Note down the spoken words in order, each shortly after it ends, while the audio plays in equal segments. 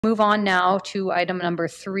Move on now to item number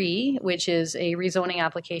 3, which is a rezoning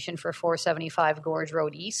application for 475 Gorge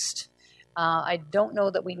Road East. I don't know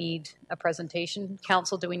that we need a presentation.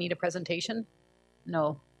 Council, do we need a presentation?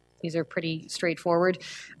 No. These are pretty straightforward.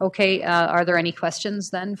 Okay, are there any questions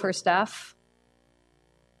then for staff?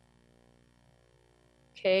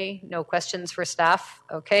 Okay, no questions for staff.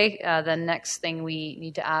 Okay, the next thing we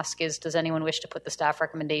need to ask is, does anyone wish to put the staff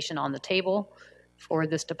recommendation on the table for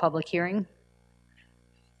this to public hearing?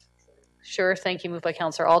 Sure, thank you. Moved by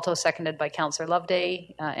Councillor Alto, seconded by Councillor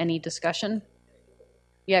Loveday. Any discussion?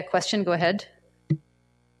 Yeah, question, go ahead.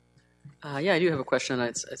 Yeah, I do have a question.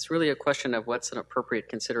 It's really a question of what's an appropriate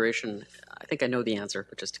consideration. I think I know the answer,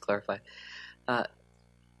 but just to clarify.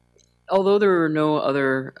 Although there are no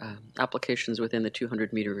other applications within the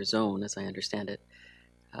 200-meter zone, as I understand it,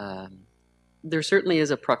 there certainly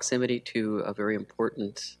is a proximity to a very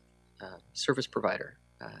important service provider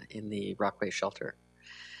in the Rockaway shelter.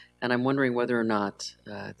 And I'm wondering whether or not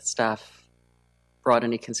the staff brought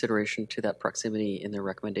any consideration to that proximity in their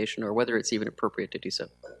recommendation, or whether it's even appropriate to do so.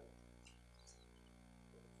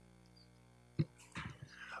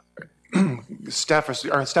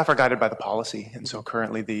 Our staff are guided by the policy, and so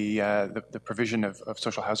currently the provision of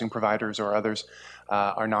social housing providers or others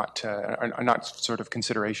are not sort of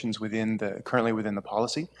considerations currently within the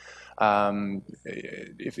policy.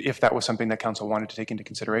 If that was something that council wanted to take into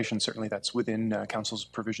consideration, certainly that's within council's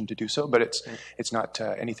provision to do so. But it's not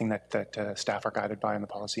anything that staff are guided by in the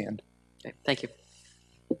policy end. Okay, thank you.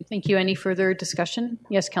 Thank you. Any further discussion?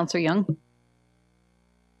 Yes, Councillor Young.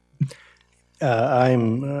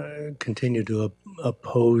 I'm continue to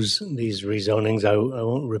oppose these rezonings. I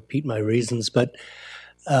won't repeat my reasons, but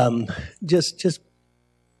just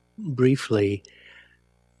briefly,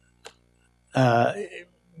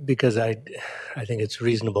 because I think it's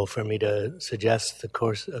reasonable for me to suggest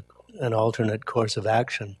an alternate course of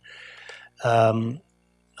action.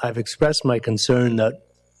 I've expressed my concern that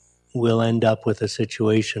we'll end up with a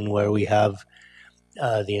situation where we have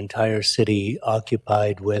the entire city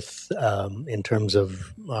occupied with, in terms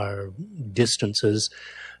of our distances,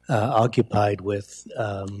 occupied with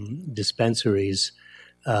dispensaries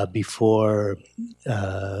before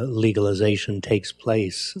legalization takes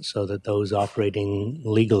place, so that those operating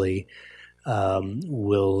legally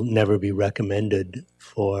will never be recommended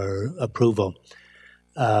for approval.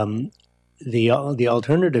 The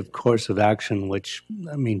alternative course of action, which,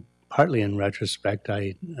 I mean, partly in retrospect,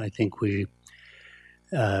 I think we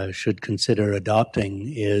should consider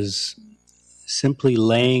adopting, is simply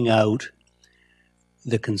laying out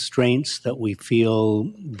the constraints that we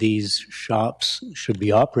feel these shops should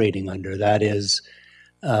be operating under. That is,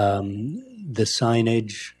 the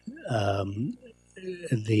signage,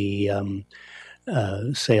 the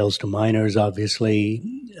sales to minors, obviously,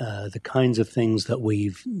 the kinds of things that we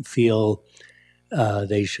feel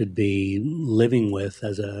they should be living with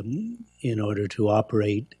in order to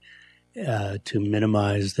operate, to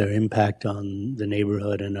minimize their impact on the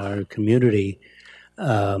neighborhood and our community,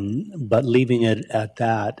 but leaving it at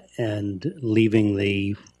that and leaving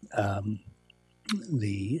the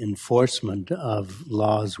enforcement of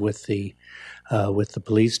laws with the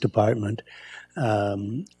police department.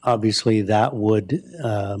 Obviously, that would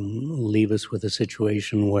leave us with a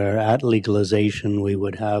situation where, at legalization, we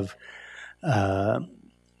would have,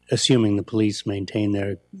 assuming the police maintain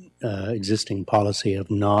their existing policy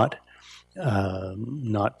of not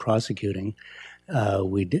prosecuting,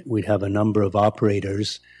 we'd have a number of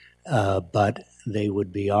operators, but they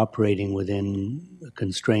would be operating within the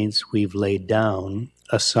constraints we've laid down,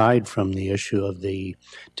 aside from the issue of the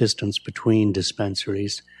distance between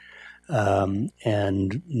dispensaries,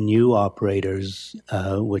 and new operators,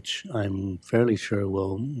 which I'm fairly sure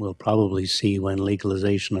we'll probably see when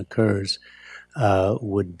legalization occurs,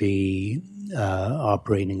 would be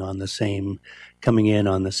operating on the same, coming in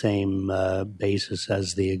on the same basis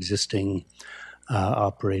as the existing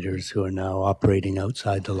operators who are now operating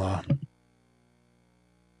outside the law.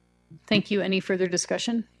 Thank you. Any further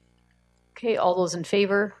discussion? Okay, all those in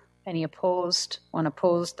favor? Any opposed? One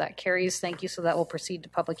opposed. That carries. Thank you. So that will proceed to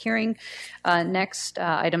public hearing. Next,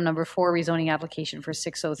 item number 4, rezoning application for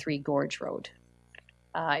 603 Gorge Road.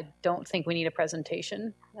 I don't think we need a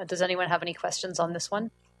presentation. Does anyone have any questions on this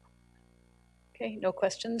one? Okay, no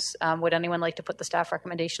questions. Would anyone like to put the staff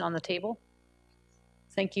recommendation on the table?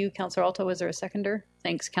 Thank you. Councillor Alto, is there a seconder?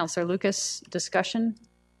 Thanks. Councillor Lucas, discussion?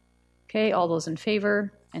 Okay, all those in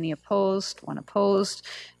favor? Any opposed? One opposed.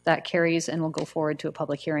 That carries, and we'll go forward to a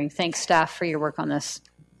public hearing. Thanks, staff, for your work on this.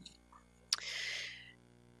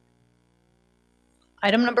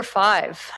 Item number 5.